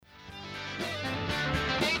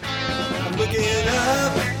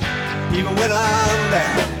even when I'm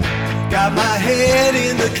down. Got my head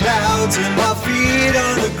in the clouds and my feet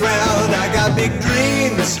on the ground. I got big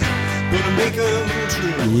dreams, gonna make them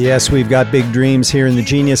true. Yes, we've got big dreams here in the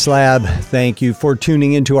Genius Lab. Thank you for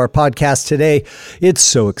tuning into our podcast today. It's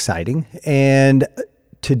so exciting. And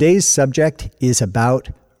today's subject is about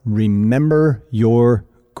remember your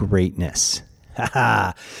greatness.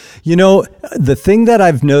 You know, the thing that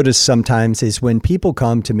I've noticed sometimes is when people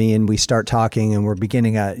come to me and we start talking and we're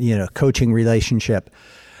beginning a, coaching relationship,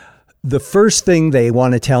 the first thing they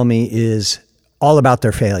want to tell me is all about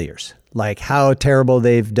their failures, like how terrible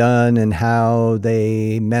they've done and how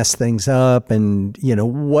they mess things up and,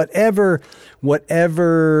 whatever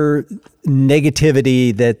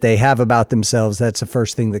negativity that they have about themselves, that's the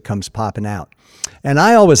first thing that comes popping out. And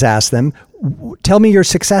I always ask them, tell me your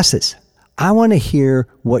successes. I want to hear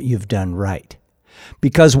what you've done right.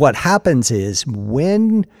 Because what happens is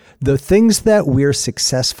when the things that we're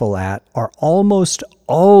successful at are almost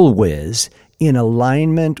always in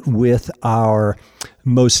alignment with our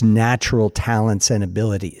most natural talents and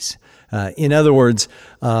abilities. In other words,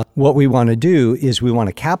 what we want to do is we want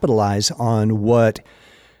to capitalize on what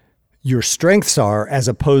your strengths are as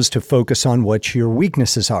opposed to focus on what your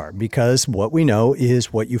weaknesses are, because what we know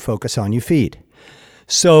is what you focus on, you feed.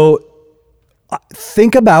 So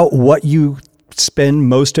think about what you spend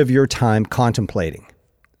most of your time contemplating.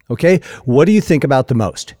 Okay? What do you think about the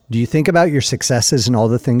most? Do you think about your successes and all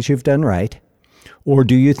the things you've done right? Or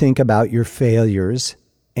do you think about your failures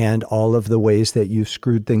and all of the ways that you've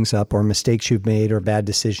screwed things up or mistakes you've made or bad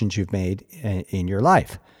decisions you've made in your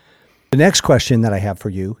life? The next question that I have for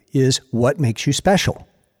you is, what makes you special?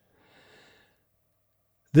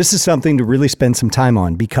 This is something to really spend some time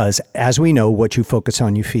on because, as we know, what you focus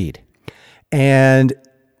on, you feed. And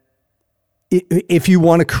if you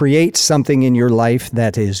want to create something in your life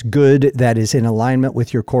that is good, that is in alignment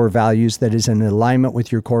with your core values, that is in alignment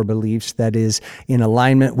with your core beliefs, that is in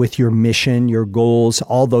alignment with your mission, your goals,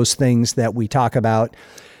 all those things that we talk about,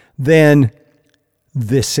 then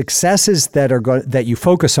the successes that you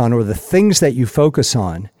focus on, or the things that you focus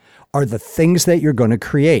on, are the things that you're going to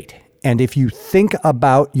create. And if you think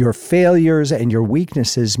about your failures and your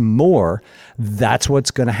weaknesses more, that's what's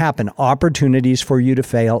going to happen. Opportunities for you to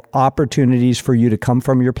fail, opportunities for you to come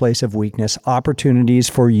from your place of weakness, opportunities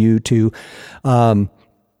for you to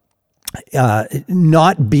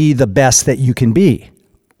not be the best that you can be.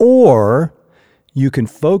 Or you can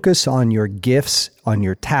focus on your gifts, on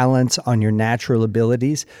your talents, on your natural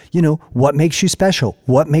abilities. What makes you special?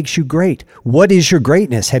 What makes you great? What is your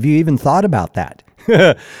greatness? Have you even thought about that?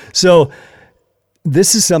 So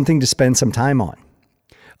this is something to spend some time on.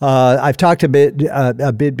 I've talked a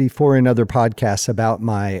bit before in other podcasts about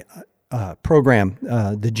my program,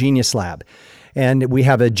 the GeniusLab. And we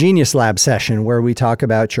have a GeniusLab session where we talk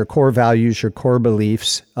about your core values, your core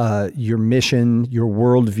beliefs, your mission, your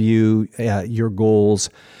worldview, your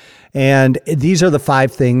goals. And these are the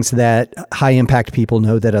 5 things that high impact people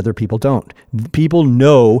know that other people don't. People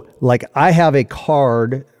know, like I have a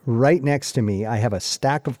card right next to me. I have a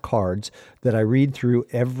stack of cards that I read through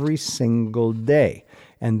every single day.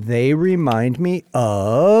 And they remind me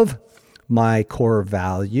of my core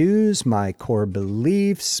values, my core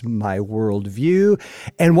beliefs, my worldview.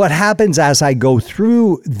 And what happens as I go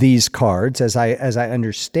through these cards, as I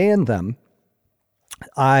understand them,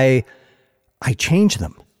 I change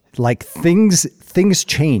them. Like things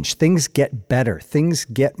change, things get better, things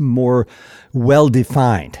get more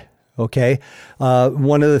well-defined. Okay.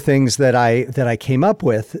 One of the things that I came up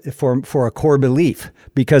with for a core belief,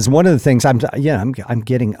 because one of the things I'm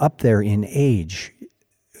getting up there in age,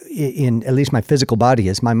 in at least my physical body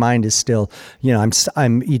is. My mind is still,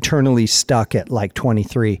 I'm eternally stuck at like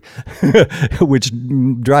 23, which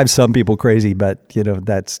drives some people crazy, but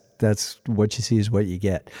that's what you see is what you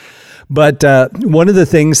get. But one of the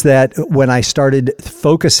things that when I started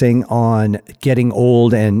focusing on getting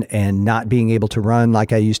old and not being able to run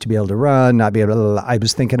like I used to be able to run, I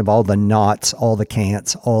was thinking of all the nots, all the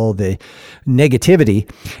can'ts, all the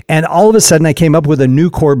negativity. And all of a sudden I came up with a new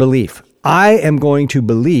core belief. I am going to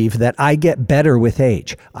believe that I get better with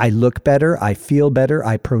age. I look better, I feel better,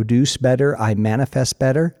 I produce better, I manifest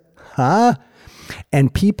better.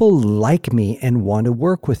 And people like me and want to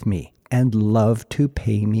work with me and love to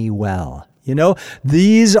pay me well.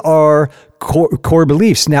 These are core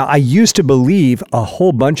beliefs. Now, I used to believe a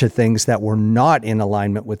whole bunch of things that were not in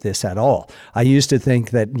alignment with this at all. I used to think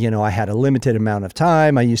that, I had a limited amount of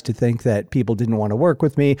time. I used to think that people didn't want to work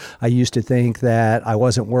with me. I used to think that I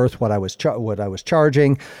wasn't worth what I was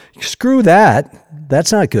charging. Screw that.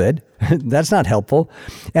 That's not good. That's not helpful.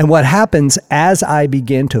 And what happens as I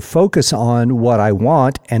begin to focus on what I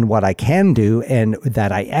want and what I can do and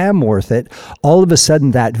that I am worth it, all of a sudden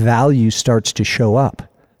that value starts to show up.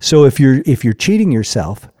 So if you're cheating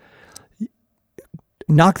yourself,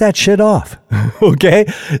 knock that shit off.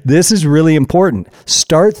 Okay? This is really important.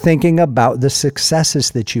 Start thinking about the successes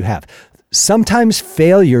that you have. Sometimes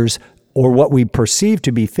failures, or what we perceive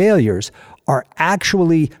to be failures, are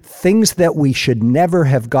actually things that we should never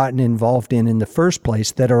have gotten involved in the first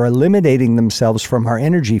place, that are eliminating themselves from our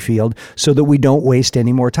energy field so that we don't waste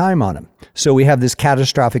any more time on them. So we have this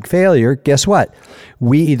catastrophic failure. Guess what?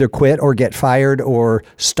 We either quit or get fired or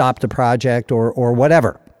stop the project or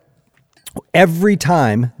whatever. Every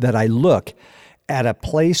time that I look at a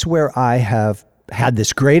place where I have had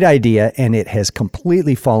this great idea and it has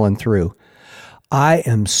completely fallen through, I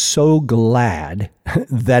am so glad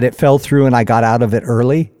that it fell through and I got out of it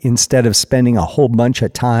early, instead of spending a whole bunch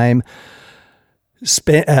of time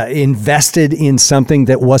invested in something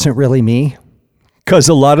that wasn't really me. Because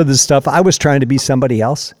a lot of the stuff, I was trying to be somebody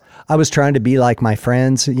else. I was trying to be like my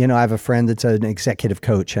friends. I have a friend that's an executive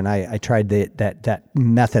coach, and I tried that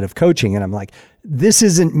method of coaching, and I'm like, this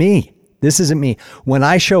isn't me. This isn't me. When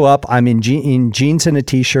I show up, I'm in jeans and a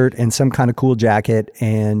t-shirt and some kind of cool jacket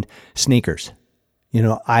and sneakers.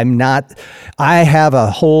 I have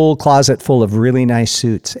a whole closet full of really nice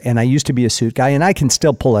suits, and I used to be a suit guy, and I can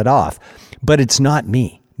still pull it off, but it's not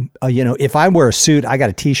me. If I wear a suit, I got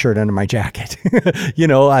a t-shirt under my jacket.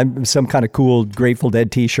 I'm some kind of cool Grateful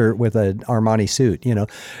Dead t-shirt with an Armani suit,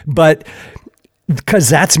 but because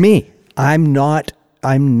that's me. I'm not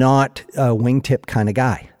a wingtip kind of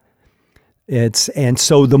guy. And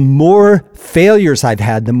so the more failures I've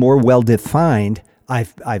had, the more well-defined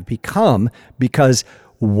I've become, because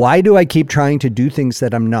why do I keep trying to do things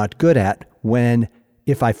that I'm not good at, when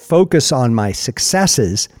if I focus on my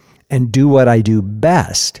successes and do what I do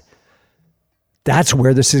best, that's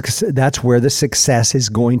where the success is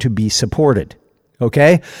going to be supported.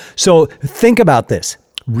 Okay? So think about this.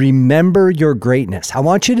 Remember your greatness. I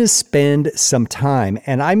want you to spend some time,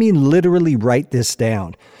 and I mean literally write this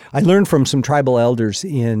down. I learned from some tribal elders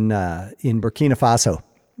in Burkina Faso,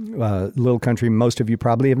 a little country most of you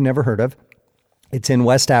probably have never heard of. It's in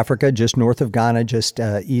West Africa, just north of Ghana, just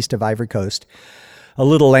east of Ivory Coast. A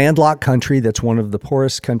little landlocked country that's one of the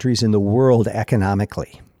poorest countries in the world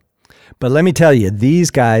economically. But let me tell you, these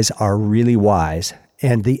guys are really wise.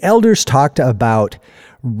 And the elders talked about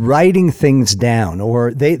writing things down,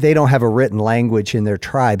 or they don't have a written language in their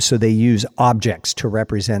tribe, so they use objects to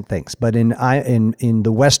represent things. But in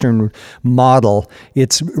the Western model,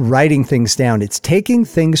 it's writing things down. It's taking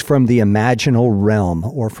things from the imaginal realm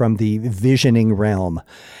or from the visioning realm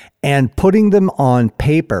and putting them on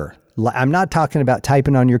paper. I'm not talking about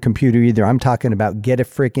typing on your computer either. I'm talking about get a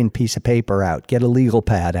freaking piece of paper out, get a legal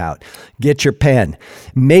pad out, get your pen,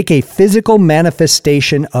 make a physical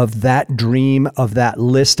manifestation of that dream, of that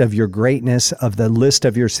list of your greatness, of the list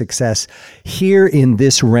of your success here in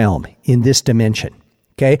this realm, in this dimension.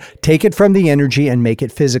 Okay. Take it from the energy and make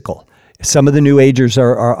it physical. Some of the New Agers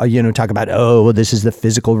are talk about, well, this is the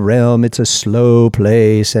physical realm. It's a slow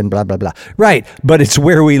place and blah, blah, blah. Right. But it's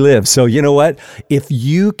where we live. So you know what? If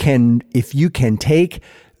you can take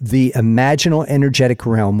the imaginal energetic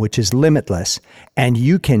realm, which is limitless, and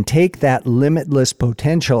you can take that limitless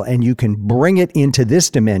potential and you can bring it into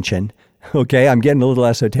this dimension. Okay. I'm getting a little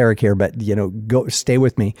esoteric here, but stay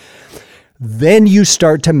with me. Then you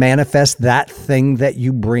start to manifest that thing that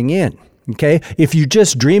you bring in. Okay. If you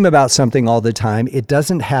just dream about something all the time, it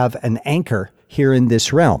doesn't have an anchor here in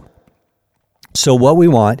this realm. So what we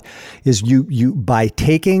want is you by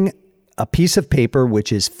taking a piece of paper,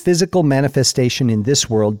 which is physical manifestation in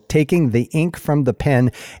this world, taking the ink from the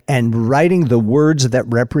pen and writing the words that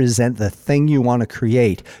represent the thing you want to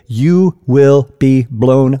create, you will be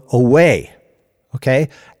blown away. Okay.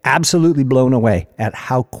 Absolutely blown away at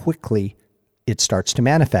how quickly it starts to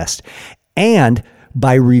manifest. And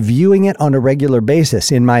by reviewing it on a regular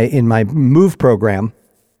basis, in my MOVE program,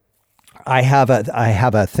 I have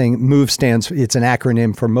a thing. MOVE it's an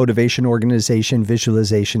acronym for motivation, organization,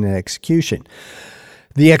 visualization, and execution.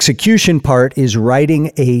 The execution part is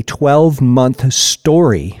writing a 12-month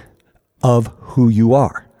story of who you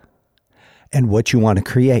are and what you want to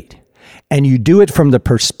create. And you do it from the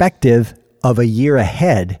perspective of a year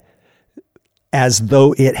ahead, as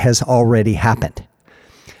though it has already happened.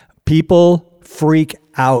 People freak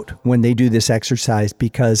out when they do this exercise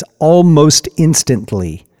because almost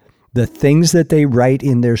instantly, the things that they write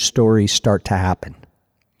in their stories start to happen.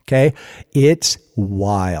 Okay? It's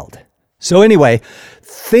wild. So anyway,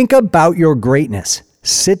 think about your greatness.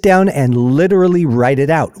 Sit down and literally write it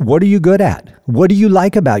out. What are you good at? What do you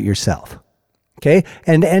like about yourself? Okay?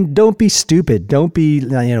 And don't be stupid. Don't be,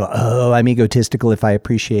 I'm egotistical if I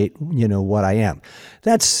appreciate, what I am.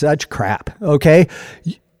 That's such crap. Okay?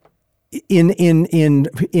 In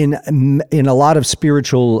a lot of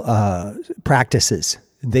spiritual practices,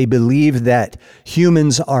 they believe that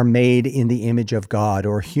humans are made in the image of God,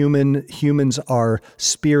 or humans are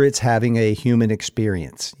spirits having a human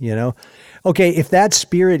experience, Okay, if that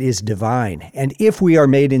spirit is divine, and if we are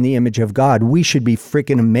made in the image of God, we should be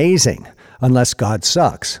freaking amazing, unless God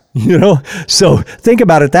sucks, So think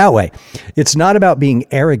about it that way. It's not about being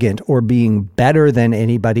arrogant or being better than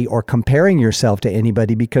anybody or comparing yourself to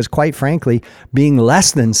anybody, because quite frankly, being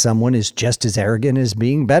less than someone is just as arrogant as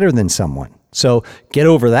being better than someone. So get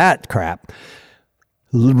over that crap.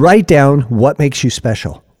 Write down what makes you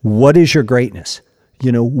special. What is your greatness?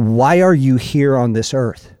 Why are you here on this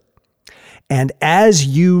earth? And as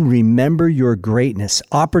you remember your greatness,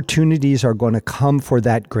 opportunities are going to come for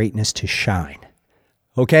that greatness to shine.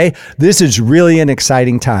 Okay? This is really an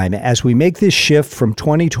exciting time. As we make this shift from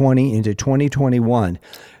 2020 into 2021,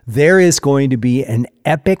 there is going to be an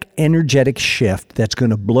epic, energetic shift that's going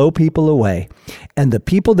to blow people away. And the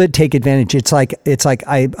people that take advantage, it's like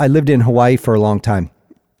I lived in Hawaii for a long time.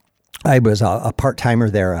 I was a part-timer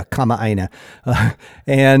there, a kama'aina.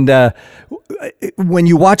 And when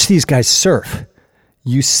you watch these guys surf,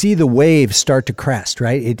 you see the waves start to crest,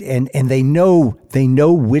 right? And they know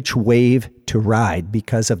which wave to ride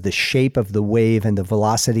because of the shape of the wave and the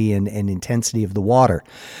velocity and intensity of the water.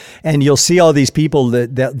 And you'll see all these people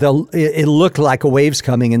that it look like a wave's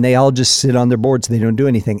coming, and they all just sit on their boards. They don't do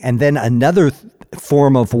anything. And then another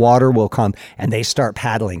form of water will come, and they start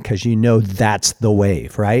paddling because that's the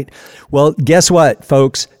wave, right? Well, guess what,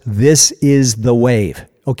 folks? This is the wave.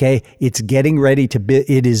 Okay, it's getting ready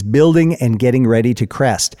it is building and getting ready to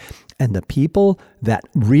crest. And the people that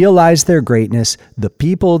realize their greatness, the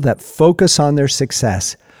people that focus on their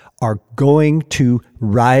success, are going to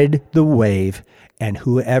ride the wave. And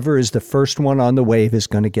whoever is the first one on the wave is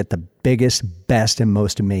going to get the biggest, best, and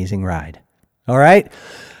most amazing ride. All right?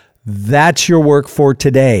 That's your work for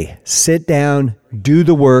today. Sit down, do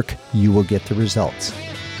the work, you will get the results.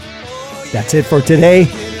 That's it for today.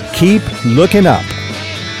 Keep looking up.